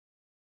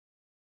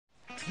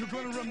You're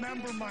going to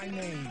remember my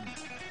name.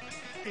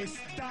 It's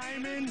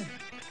Diamond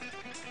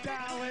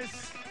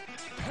Dallas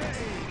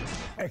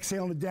Page.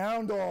 Exhale the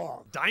down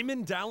dog.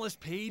 Diamond Dallas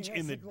Page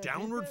in the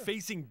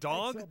downward-facing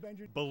dog?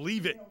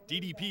 Believe it,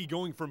 DDP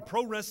going from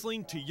pro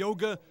wrestling to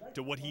yoga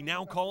to what he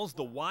now calls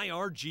the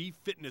YRG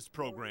fitness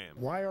program.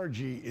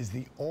 YRG is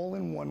the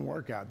all-in-one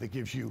workout that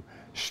gives you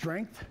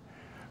strength,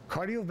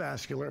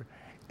 cardiovascular,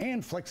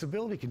 and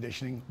flexibility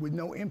conditioning with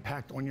no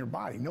impact on your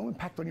body, no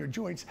impact on your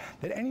joints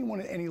that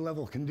anyone at any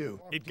level can do.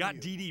 It got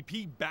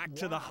DDP back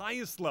to the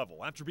highest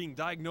level after being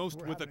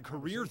diagnosed with a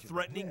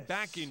career-threatening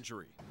back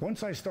injury.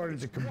 Once I started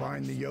to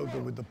combine the yoga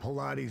with the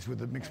Pilates, with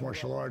the mixed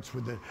martial arts,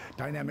 with the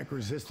dynamic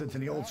resistance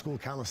and the old school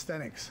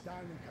calisthenics,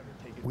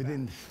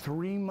 within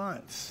 3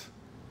 months,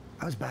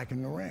 I was back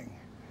in the ring.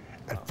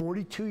 At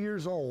 42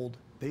 years old,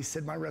 they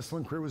said my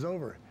wrestling career was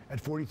over. At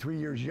 43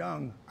 years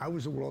young, I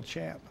was a world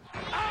champ.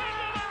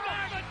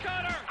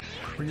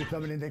 Bring your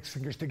thumb and index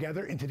fingers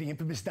together into the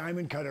infamous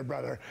diamond cutter,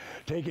 brother.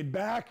 Take it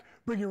back,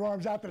 bring your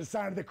arms out to the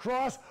sign of the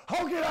cross,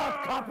 hug it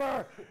up,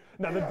 copper!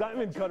 Now, the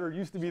diamond cutter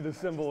used to be the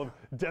symbol of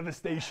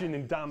devastation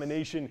and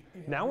domination.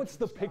 Now it's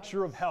the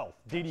picture of health.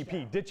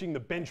 DDP ditching the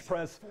bench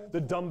press, the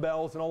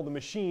dumbbells, and all the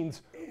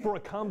machines for a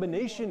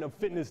combination of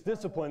fitness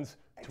disciplines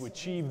to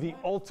achieve the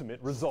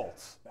ultimate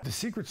results. The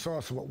secret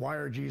sauce of what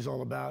YRG is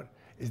all about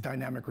is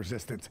dynamic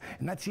resistance,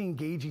 and that's the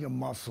engaging of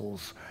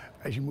muscles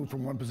as you move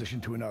from one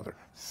position to another.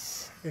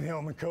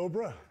 Inhale, the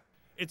cobra.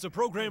 It's a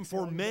program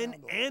for men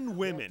and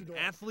women,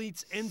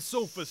 athletes and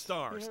sofa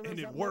stars, and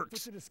it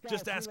works.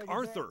 Just ask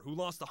Arthur, who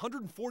lost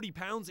 140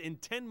 pounds in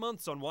 10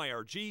 months on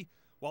YRG,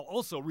 while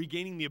also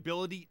regaining the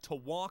ability to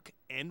walk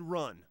and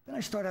run. Then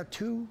I start out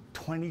 2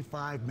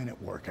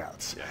 25-minute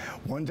workouts.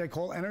 One's I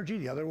call energy,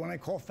 the other one I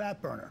call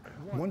fat burner.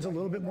 One's a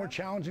little bit more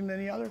challenging than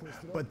the other,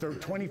 but they're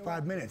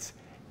 25 minutes.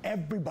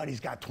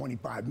 Everybody's got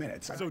 25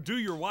 minutes. So do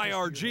your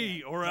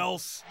YRG or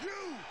else you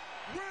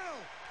will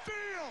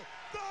feel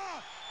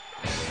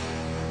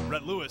the...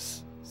 Brett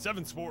Lewis,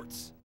 7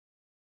 Sports.